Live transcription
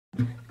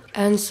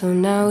And so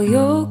now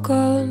you're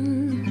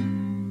gone,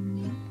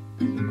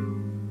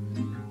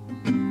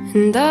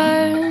 and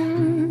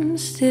I'm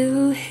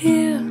still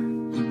here,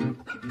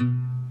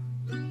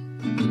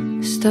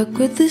 stuck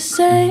with the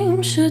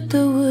same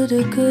shoulda,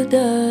 woulda,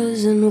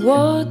 couldas and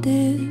what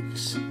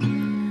ifs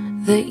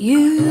that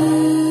you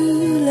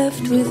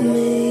left with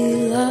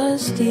me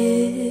last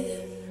year.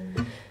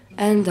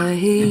 And I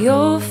hear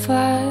you're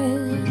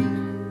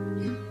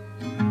fine,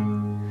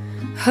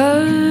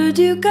 heard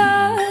you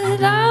got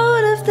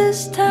out of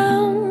this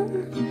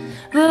town,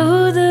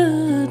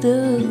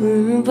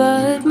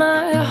 but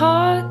my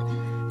heart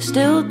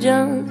still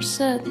jumps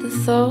at the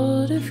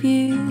thought of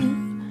you.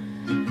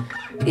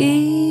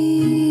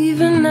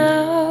 Even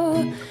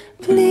now,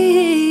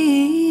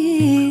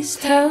 please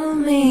tell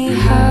me,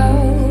 how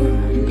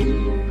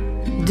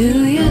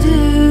do you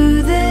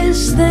do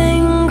this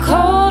thing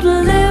called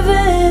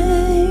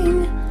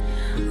living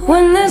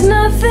when there's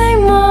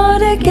nothing more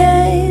to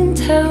gain?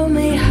 Tell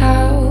me,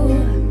 how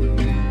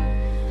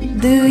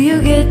do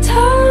you get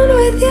on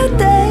with your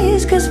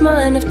days? 'Cause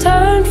mine have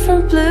turned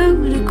from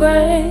blue to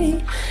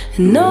grey,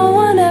 and no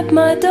one at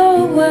my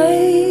door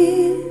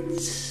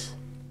waits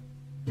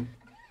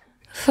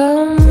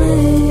for me,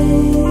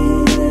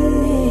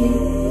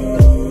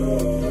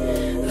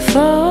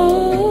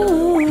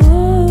 for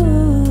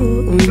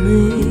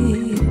me.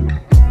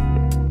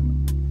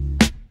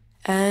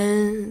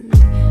 And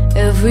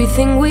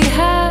everything we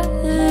had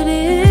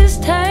is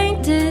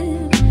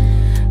tainted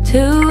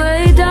to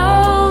a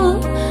dull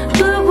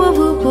boo, boo,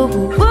 boo, boo,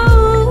 boo, boo.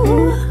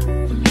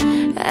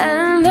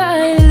 And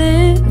I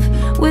live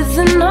with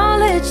the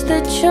knowledge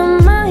that your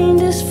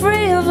mind is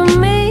free of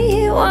me,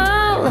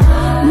 while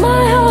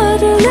my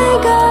heart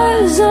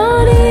lingers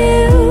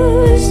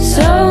unused.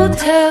 So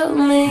tell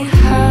me,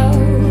 how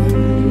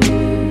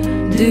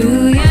do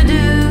you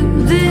do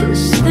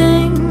this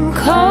thing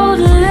called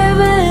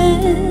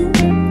living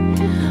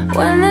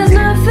when there's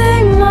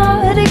nothing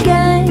more to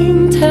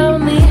gain? Tell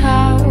me,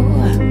 how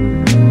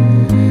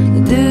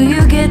do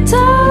you get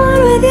on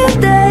with your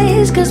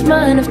days? 'Cause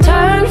mine have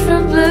turned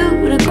from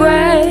blue to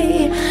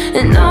grey,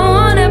 and no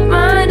one at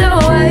my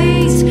door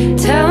waits.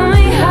 Tell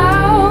me,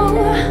 how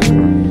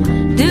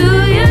do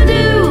you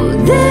do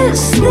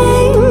this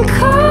thing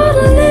called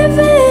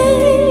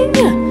living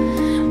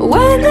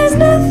when there's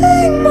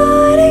nothing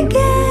more to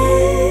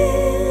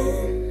gain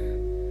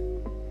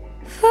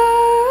for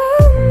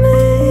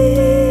me,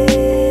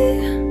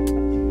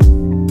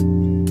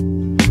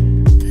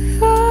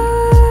 for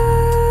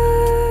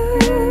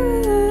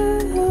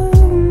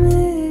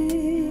me,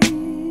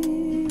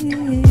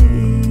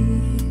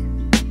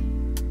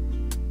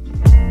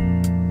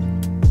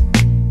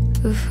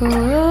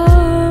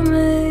 for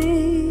me.